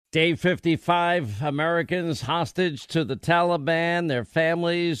Day 55, Americans hostage to the Taliban, their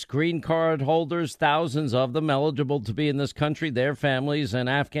families, green card holders, thousands of them eligible to be in this country, their families and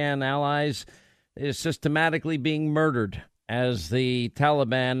Afghan allies is systematically being murdered as the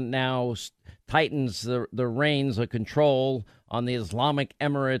Taliban now tightens the reins of control on the Islamic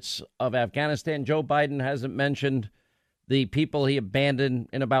Emirates of Afghanistan. Joe Biden hasn't mentioned the people he abandoned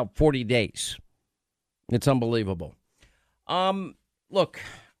in about 40 days. It's unbelievable. Look.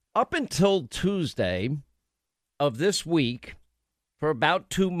 Up until Tuesday of this week, for about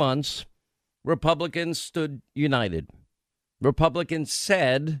 2 months, Republicans stood united. Republicans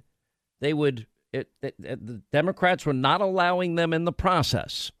said the Democrats were not allowing them in the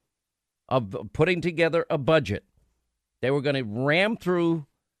process of putting together a budget. They were going to ram through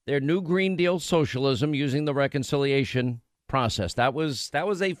their new Green Deal socialism using the reconciliation process. That was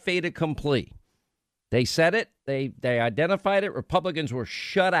a fait accompli. They said it. They identified it. Republicans were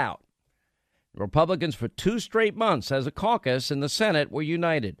shut out. Republicans for 2 straight months as a caucus in the Senate were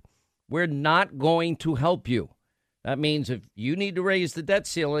united. We're not going to help you. That means if you need to raise the debt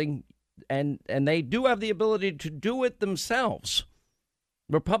ceiling, and they do have the ability to do it themselves.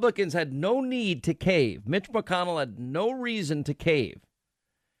 Republicans had no need to cave. Mitch McConnell had no reason to cave.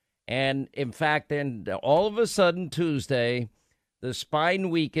 And in fact, then all of a sudden Tuesday, the spine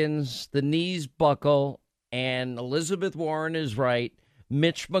weakens, the knees buckle, and Elizabeth Warren is right.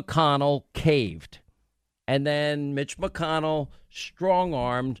 Mitch McConnell caved. And then Mitch McConnell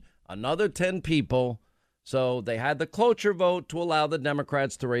strong-armed another 10 people. So they had the cloture vote to allow the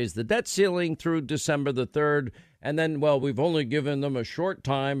Democrats to raise the debt ceiling through December the 3rd. And then, well, we've only given them a short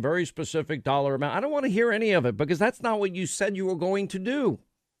time, very specific dollar amount. I don't want to hear any of it because that's not what you said you were going to do.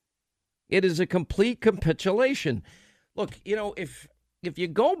 It is a complete capitulation. Look, you know, if you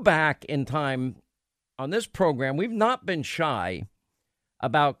go back in time on this program, we've not been shy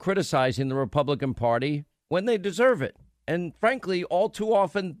about criticizing the Republican Party when they deserve it. And frankly, all too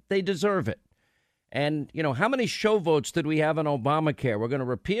often, they deserve it. And, you know, how many show votes did we have on Obamacare? We're going to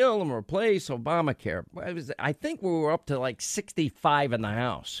repeal and replace Obamacare. I think we were up to like 65 in the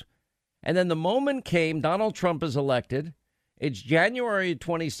House. And then the moment came, Donald Trump is elected. It's January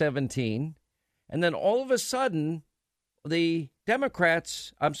 2017. And then all of a sudden, the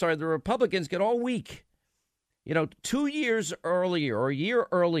Republicans get all weak. You know, 2 years earlier or a year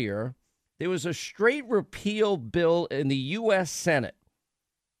earlier, there was a straight repeal bill in the U.S. Senate.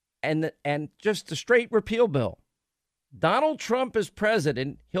 And just a straight repeal bill. Donald Trump is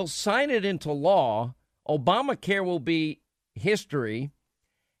president. He'll sign it into law. Obamacare will be history.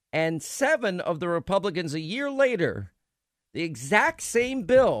 And 7 of the Republicans a year later, the exact same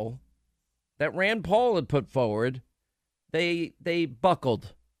bill that Rand Paul had put forward, they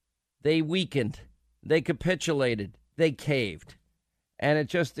buckled, they weakened, they capitulated, they caved. And it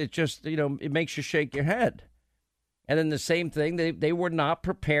just, you know, it makes you shake your head. And then the same thing, they were not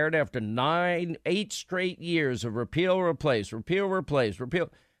prepared after 8 straight years of repeal, replace, repeal, replace, repeal.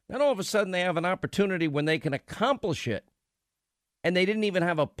 Then all of a sudden they have an opportunity when they can accomplish it. And they didn't even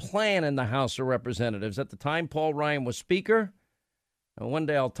have a plan in the House of Representatives. At the time, Paul Ryan was Speaker. And one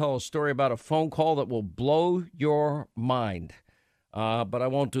day I'll tell a story about a phone call that will blow your mind. But I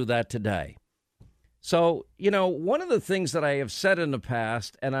won't do that today. So, you know, one of the things that I have said in the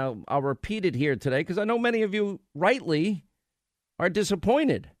past, and I'll repeat it here today, because I know many of you rightly are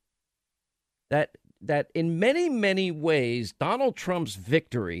disappointed that in many, many ways, Donald Trump's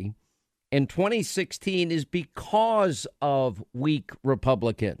victory in 2016 is because of weak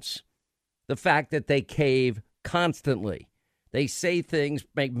Republicans. The fact that they cave constantly. They say things,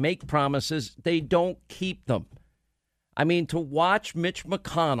 make promises. They don't keep them. I mean, to watch Mitch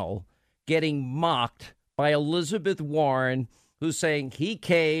McConnell getting mocked by Elizabeth Warren, who's saying he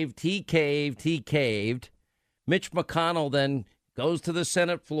caved. Mitch McConnell then goes to the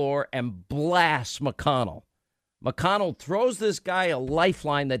Senate floor and blasts McConnell. McConnell throws this guy a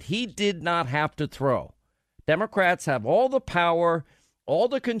lifeline that he did not have to throw. Democrats have all the power, all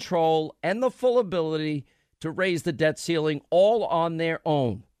the control, and the full ability to raise the debt ceiling all on their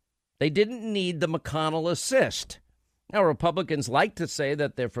own. They didn't need the McConnell assist. Now, Republicans like to say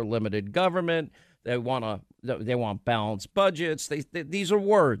that they're for limited government. They want balanced budgets. These are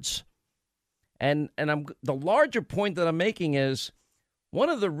words. And the larger point that I'm making is one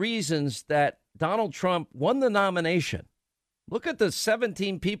of the reasons that Donald Trump won the nomination. Look at the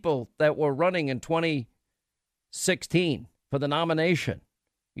 17 people that were running in 2016 for the nomination.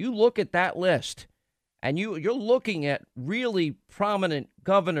 You look at that list, and you're looking at really prominent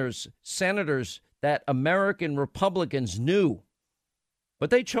governors, senators that American Republicans knew. But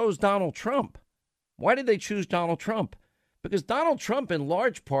they chose Donald Trump. Why did they choose Donald Trump? Because Donald Trump, in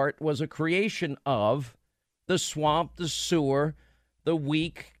large part, was a creation of the swamp, the sewer, the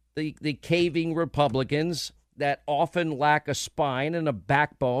weak, the caving Republicans that often lack a spine and a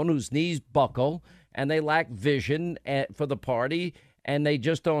backbone, whose knees buckle, and they lack vision for the party, and they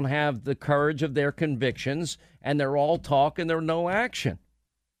just don't have the courage of their convictions, and they're all talk and there's no action.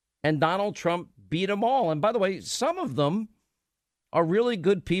 And Donald Trump beat them all. And by the way, some of them are really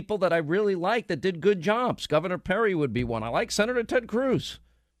good people that I really like that did good jobs. Governor Perry would be one. I like Senator Ted Cruz.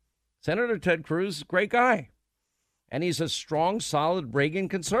 Senator Ted Cruz, great guy. And he's a strong, solid Reagan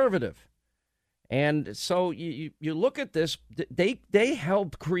conservative. And so you look at this, they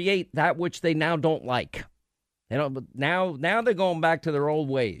helped create that which they now don't like. Now they're going back to their old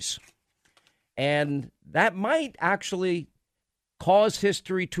ways. And that might actually cause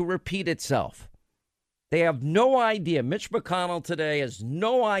history to repeat itself. They have no idea. Mitch McConnell today has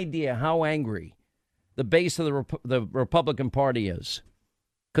no idea how angry the base of the Republican Party is,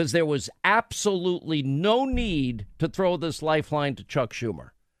 because there was absolutely no need to throw this lifeline to Chuck Schumer.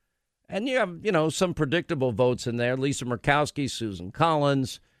 And you have, some predictable votes in there. Lisa Murkowski, Susan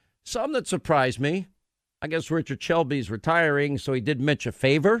Collins, some that surprised me. I guess Richard Shelby's retiring, so he did Mitch a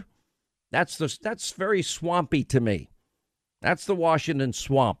favor. That's very swampy to me. That's the Washington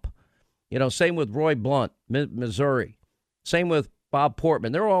swamp. Same with Roy Blunt, Missouri. Same with Bob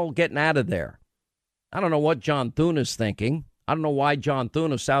Portman. They're all getting out of there. I don't know what John Thune is thinking. I don't know why John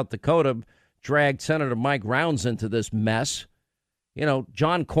Thune of South Dakota dragged Senator Mike Rounds into this mess.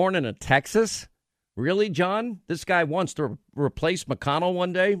 John Cornyn of Texas. Really, John? This guy wants to replace McConnell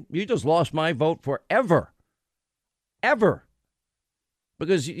one day? You just lost my vote forever. Ever.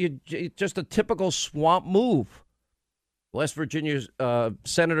 Because you just a typical swamp move. West Virginia's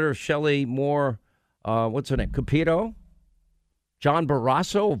Senator Shelley Moore, what's her name, Capito? John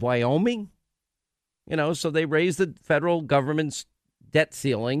Barrasso of Wyoming. So they raised the federal government's debt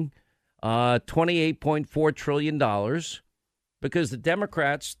ceiling, $28.4 trillion, because the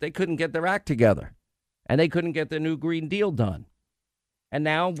Democrats, they couldn't get their act together, and they couldn't get their new Green Deal done. And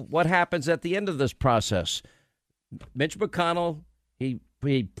now what happens at the end of this process? Mitch McConnell, he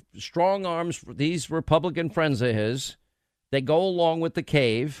strong arms these Republican friends of his. They go along with the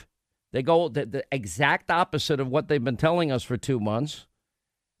cave. They go the exact opposite of what they've been telling us for 2 months.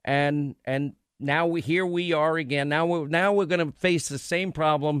 And now here we are again. Now we're going to face the same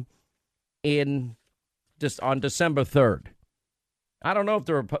problem on December 3rd. I don't know if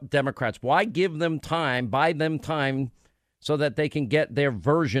the Democrats, why give them time, buy them time so that they can get their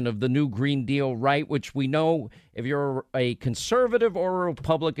version of the new Green Deal right, which we know if you're a conservative or a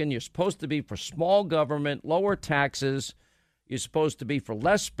Republican, you're supposed to be for small government, lower taxes. You're supposed to be for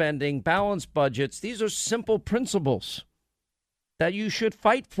less spending, balanced budgets. These are simple principles that you should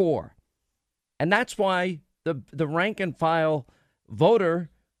fight for. And that's why the rank and file voter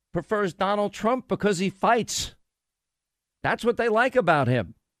prefers Donald Trump, because he fights. That's what they like about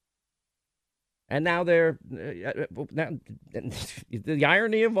him. And now the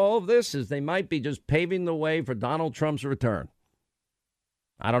irony of all of this is they might be just paving the way for Donald Trump's return.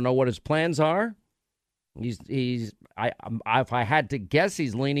 I don't know what his plans are. If I had to guess,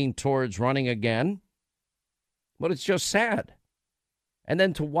 he's leaning towards running again. But it's just sad. And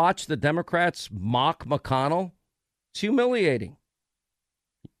then to watch the Democrats mock McConnell, it's humiliating.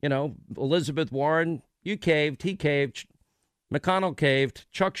 Elizabeth Warren, you caved, he caved, McConnell caved.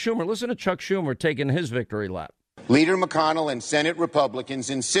 Chuck Schumer, listen to Chuck Schumer taking his victory lap. Leader McConnell and Senate Republicans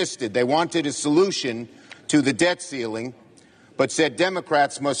insisted they wanted a solution to the debt ceiling, but said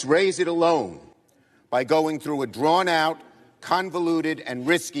Democrats must raise it alone by going through a drawn-out, convoluted, and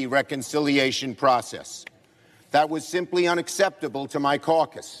risky reconciliation process. That was simply unacceptable to my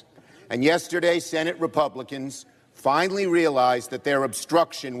caucus. And yesterday, Senate Republicans finally realized that their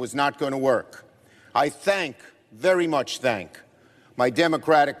obstruction was not going to work. I very much thank my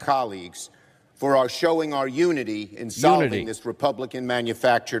Democratic colleagues for showing our unity in solving this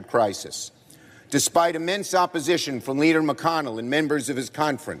Republican-manufactured crisis. Despite immense opposition from Leader McConnell and members of his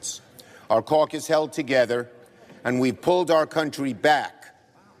conference, our caucus held together, and we've pulled our country back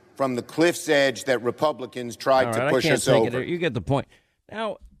from the cliff's edge that Republicans tried to push us over. You get the point.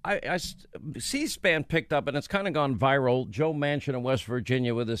 Now, C-SPAN picked up, and it's kind of gone viral, Joe Manchin in West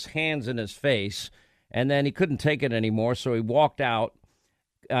Virginia with his hands in his face, and then he couldn't take it anymore, so he walked out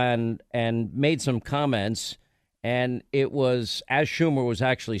and made some comments, and it was as Schumer was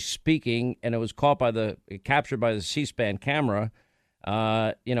actually speaking, and it was captured by the C-SPAN camera,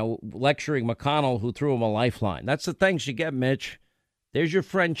 lecturing McConnell, who threw him a lifeline. That's the thanks you get, Mitch. There's your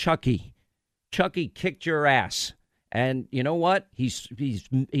friend Chucky. Chucky kicked your ass. And you know what? He's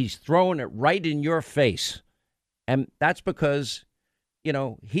throwing it right in your face. And that's because,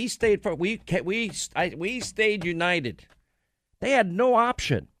 he stayed we stayed united. They had no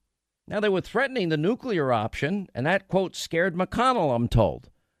option. Now, they were threatening the nuclear option, and that, quote, scared McConnell, I'm told.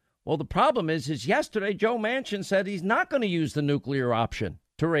 Well, the problem is yesterday Joe Manchin said he's not going to use the nuclear option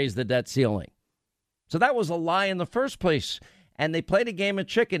to raise the debt ceiling. So that was a lie in the first place. And they played a game of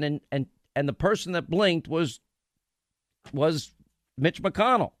chicken, and the person that blinked was Mitch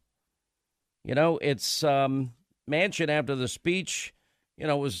McConnell. It's Manchin after the speech,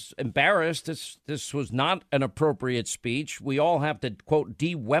 was embarrassed. This was not an appropriate speech. We all have to, quote,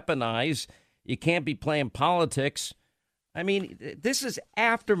 de-weaponize. You can't be playing politics. I mean, this is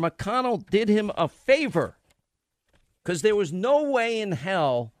after McConnell did him a favor, because there was no way in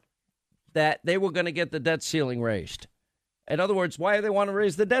hell that they were going to get the debt ceiling raised. In other words, why do they want to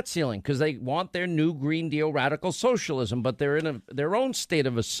raise the debt ceiling? Because they want their new Green Deal radical socialism, but they're in their own state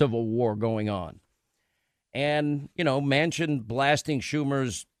of a civil war going on. And, Manchin blasting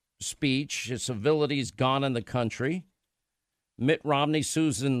Schumer's speech, his civility's gone in the country. Mitt Romney,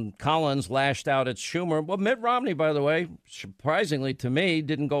 Susan Collins lashed out at Schumer. Well, Mitt Romney, by the way, surprisingly to me,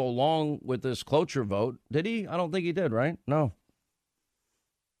 didn't go along with this cloture vote. Did he? I don't think he did, right? No.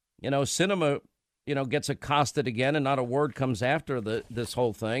 Sinema, gets accosted again, and not a word comes after this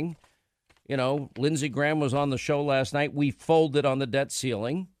whole thing. Lindsey Graham was on the show last night. We folded on the debt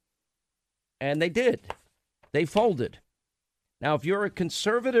ceiling. And they did. They folded. Now, if you're a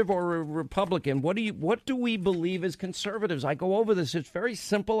conservative or a Republican, what do we believe as conservatives? I go over this. It's very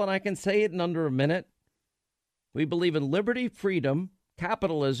simple, and I can say it in under a minute. We believe in liberty, freedom,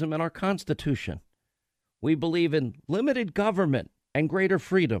 capitalism, and our Constitution. We believe in limited government and greater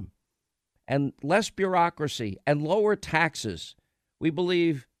freedom and less bureaucracy and lower taxes. We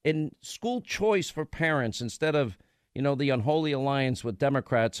believe in school choice for parents instead of the unholy alliance with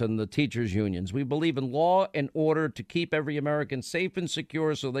Democrats and the teachers' unions. We believe in law and order to keep every American safe and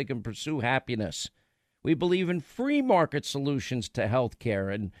secure so they can pursue happiness. We believe in free market solutions to health care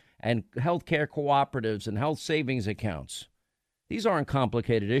and health care cooperatives and health savings accounts. These aren't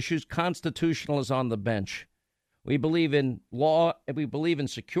complicated issues. Constitutional is on the bench. We believe in law. We believe in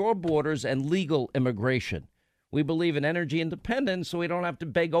secure borders and legal immigration. We believe in energy independence so we don't have to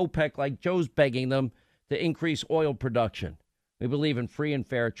beg OPEC like Joe's begging them to increase oil production. We believe in free and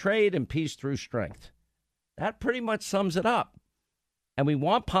fair trade and peace through strength. That pretty much sums it up. And we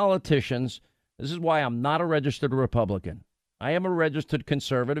want politicians. This is why I'm not a registered Republican. I am a registered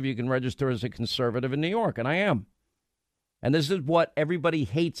conservative. You can register as a conservative in New York, and I am. And this is what everybody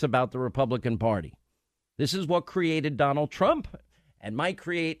hates about the Republican Party. This is what created Donald Trump and might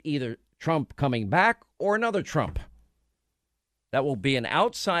create either Trump coming back or another Trump. That will be an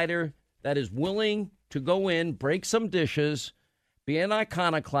outsider that is willing to go in, break some dishes, be an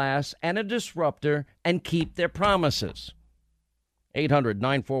iconoclast and a disruptor, and keep their promises.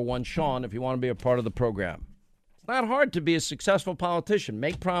 800-941-SEAN if you want to be a part of the program. It's not hard to be a successful politician.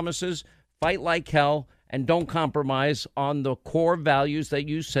 Make promises, fight like hell, and don't compromise on the core values that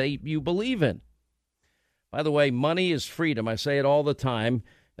you say you believe in. By the way, money is freedom. I say it all the time.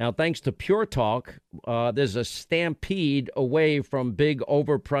 Now, thanks to Pure Talk, there's a stampede away from big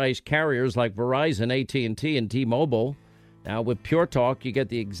overpriced carriers like Verizon, AT&T, and T-Mobile. Now, with Pure Talk, you get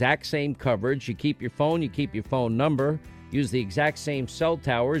the exact same coverage. You keep your phone number, use the exact same cell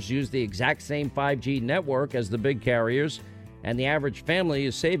towers, use the exact same 5G network as the big carriers, and the average family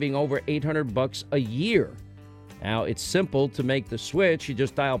is saving over $800 a year. Now, it's simple to make the switch. You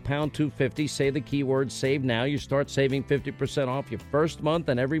just dial pound 250, say the keyword save now. You start saving 50% off your first month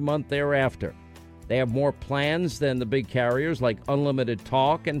and every month thereafter. They have more plans than the big carriers, like unlimited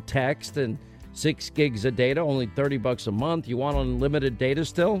talk and text and 6 gigs of data, only $30 a month. You want unlimited data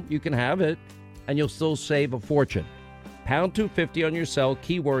still? You can have it, and you'll still save a fortune. Pound 250 on your cell,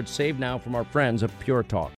 keyword save now from our friends at Pure Talk.